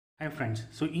Hi friends,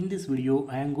 so in this video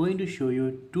I am going to show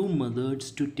you two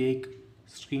methods to take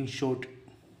screenshot.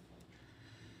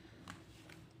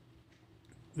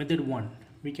 Method 1,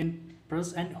 we can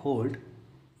press and hold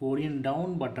volume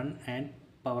down button and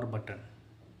power button.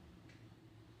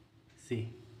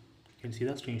 See, you can see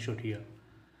the screenshot here.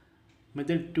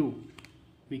 Method 2,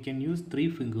 we can use three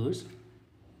fingers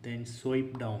then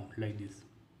swipe down like this.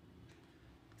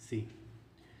 See,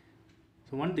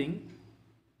 so one thing,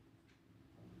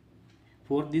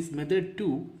 for this method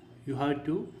 2 you have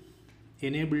to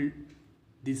enable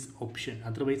this option,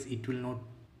 otherwise it will not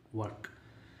work.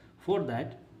 For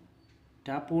that,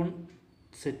 tap on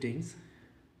settings,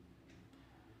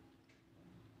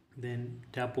 then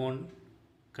tap on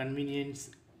convenience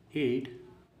aid,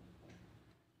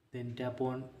 then tap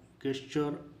on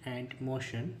gesture and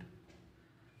motion.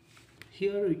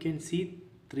 Here you can see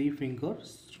three finger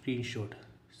screenshot,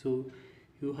 so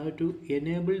you have to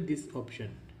enable this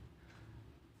option.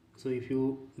 So if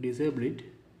you disable it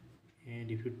and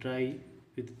if you try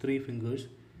with three fingers,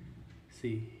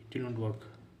 see, it will not work.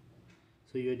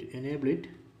 So you have to enable it,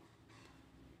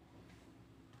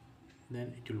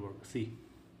 then it will work. See,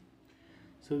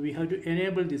 so we have to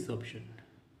enable this option.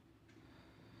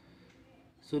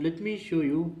 So let me show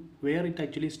you where it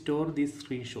actually store these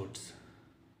screenshots.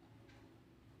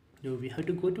 Now we have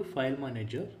to go to file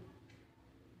manager,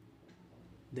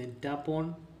 then tap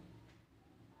on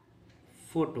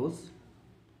photos,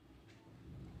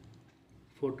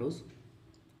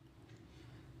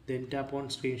 then tap on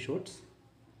screenshots.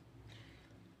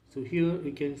 So here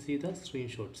you can see the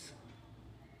screenshots.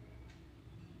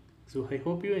 So I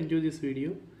hope you enjoy this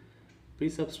video.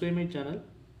 Please subscribe my channel,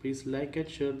 please like and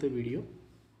share the video.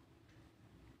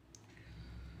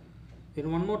 Then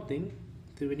one more thing,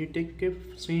 so when you take a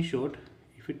screenshot,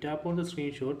 if you tap on the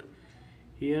screenshot,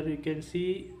 here you can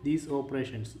see these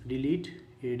operations: delete,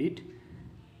 edit,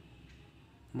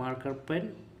 marker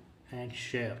pen and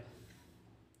share.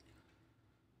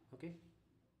 Okay.